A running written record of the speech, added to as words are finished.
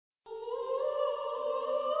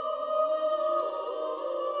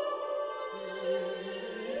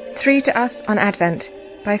To Us on Advent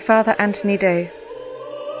by Father Anthony Doe.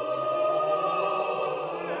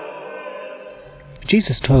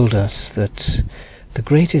 Jesus told us that the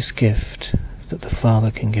greatest gift that the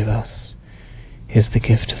Father can give us is the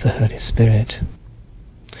gift of the Holy Spirit.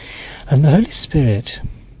 And the Holy Spirit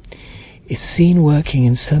is seen working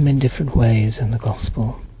in so many different ways in the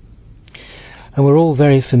Gospel. And we're all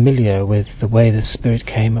very familiar with the way the Spirit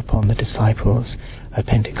came upon the disciples at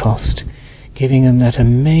Pentecost, giving them that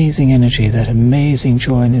amazing energy, that amazing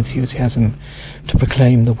joy and enthusiasm to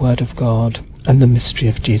proclaim the Word of God and the mystery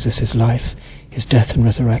of Jesus' life, his death and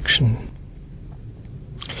resurrection.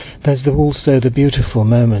 There's also the beautiful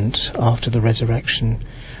moment after the resurrection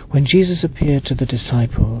when Jesus appeared to the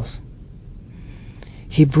disciples.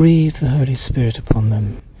 He breathed the Holy Spirit upon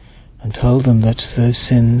them and told them that those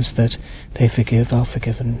sins that they forgive are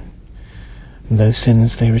forgiven, and those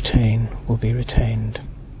sins they retain will be retained.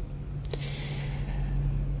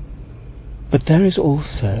 But there is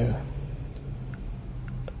also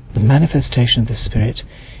the manifestation of the Spirit,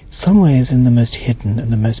 some ways in the most hidden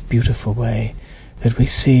and the most beautiful way that we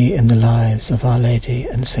see in the lives of Our Lady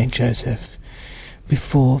and Saint Joseph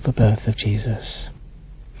before the birth of Jesus.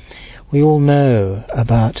 We all know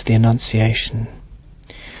about the Annunciation,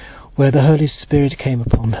 where the Holy Spirit came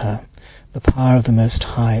upon her, the power of the Most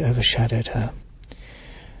High overshadowed her,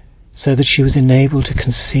 so that she was enabled to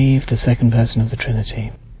conceive the second person of the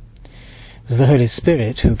Trinity. It was the Holy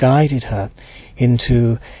Spirit who guided her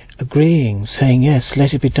into agreeing, saying, "Yes,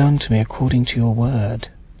 let it be done to me according to your word." It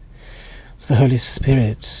was the Holy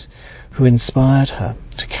Spirit who inspired her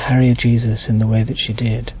to carry Jesus in the way that she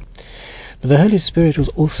did. But the Holy Spirit was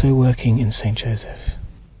also working in Saint Joseph.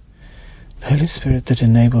 The Holy Spirit that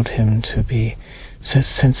enabled him to be so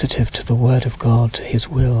sensitive to the Word of God, to his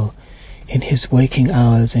will, in his waking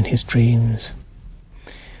hours, in his dreams.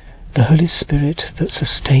 The Holy Spirit that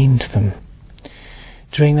sustained them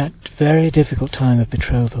during that very difficult time of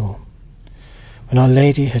betrothal, when Our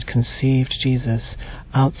Lady had conceived Jesus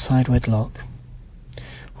outside wedlock,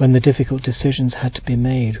 when the difficult decisions had to be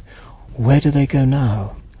made. Where do they go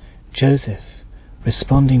now? Joseph,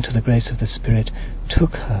 responding to the grace of the Spirit,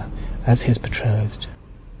 took her as his betrothed.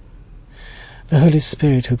 The Holy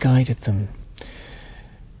Spirit who guided them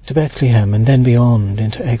to Bethlehem and then beyond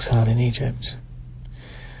into exile in Egypt.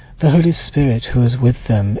 The Holy Spirit who was with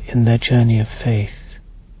them in their journey of faith,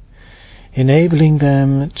 enabling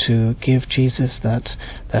them to give Jesus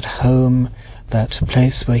that home, that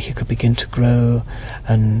place where he could begin to grow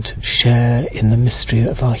and share in the mystery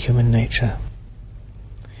of our human nature.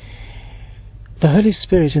 The Holy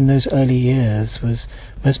Spirit in those early years was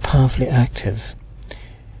most powerfully active,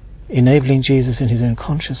 enabling Jesus in his own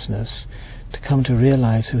consciousness to come to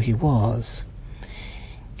realize who he was,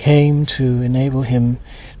 came to enable him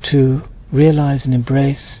to realize and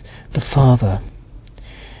embrace the Father.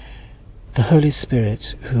 The Holy Spirit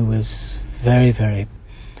who was very, very,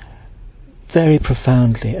 very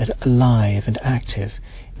profoundly alive and active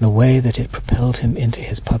in the way that it propelled him into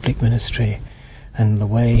his public ministry and the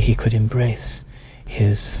way he could embrace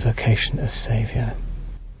his vocation as Saviour.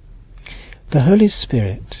 The Holy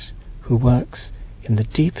Spirit who works in the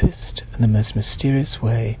deepest and the most mysterious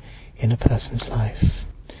way in a person's life,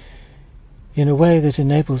 in a way that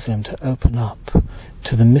enables them to open up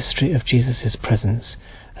to the mystery of Jesus' presence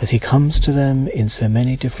as he comes to them in so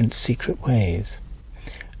many different secret ways.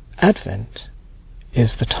 Advent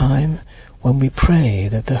is the time when we pray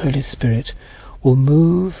that the Holy Spirit will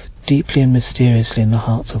move deeply and mysteriously in the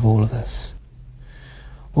hearts of all of us,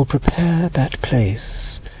 will prepare that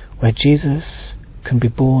place where Jesus can be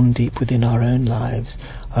born deep within our own lives,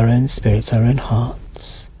 our own spirits, our own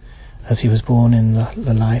hearts, as he was born in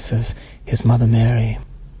the life of his mother Mary.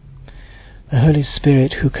 The Holy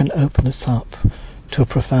Spirit who can open us up to a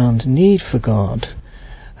profound need for God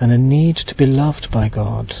and a need to be loved by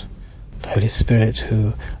God. The Holy Spirit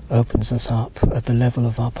who opens us up at the level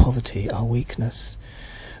of our poverty, our weakness,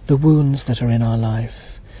 the wounds that are in our life,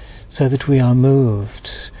 so that we are moved,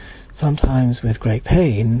 sometimes with great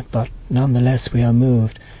pain, but nonetheless we are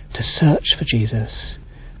moved to search for Jesus,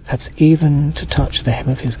 perhaps even to touch the hem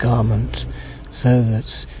of his garment, so that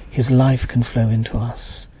his life can flow into us,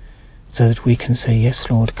 so that we can say, "Yes,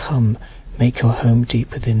 Lord, come, make your home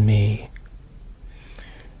deep within me."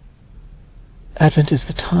 Advent is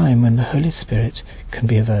the time when the Holy Spirit can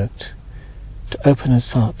be evoked to open us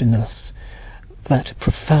up in us that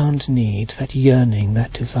profound need, that yearning,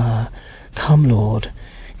 that desire. Come, Lord,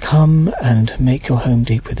 come and make your home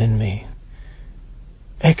deep within me.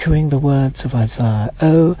 Echoing the words of Isaiah,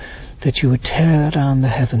 "Oh, that you would tear down the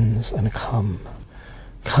heavens and come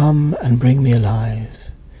and bring me alive.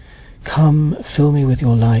 Come, fill me with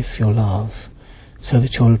your life, your love, so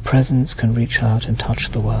that your presence can reach out and touch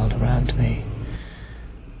the world around me.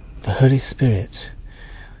 The Holy Spirit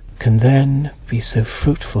can then be so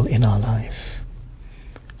fruitful in our life.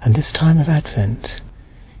 And this time of Advent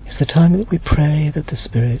is the time that we pray that the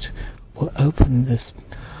Spirit will open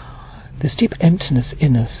this deep emptiness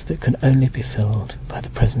in us that can only be filled by the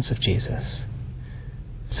presence of Jesus,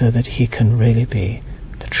 so that he can really be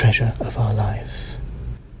the treasure of our life.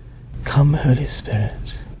 Come, Holy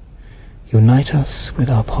Spirit, unite us with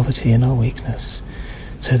our poverty and our weakness,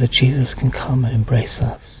 so that Jesus can come and embrace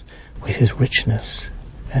us with his richness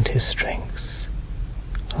and his strength.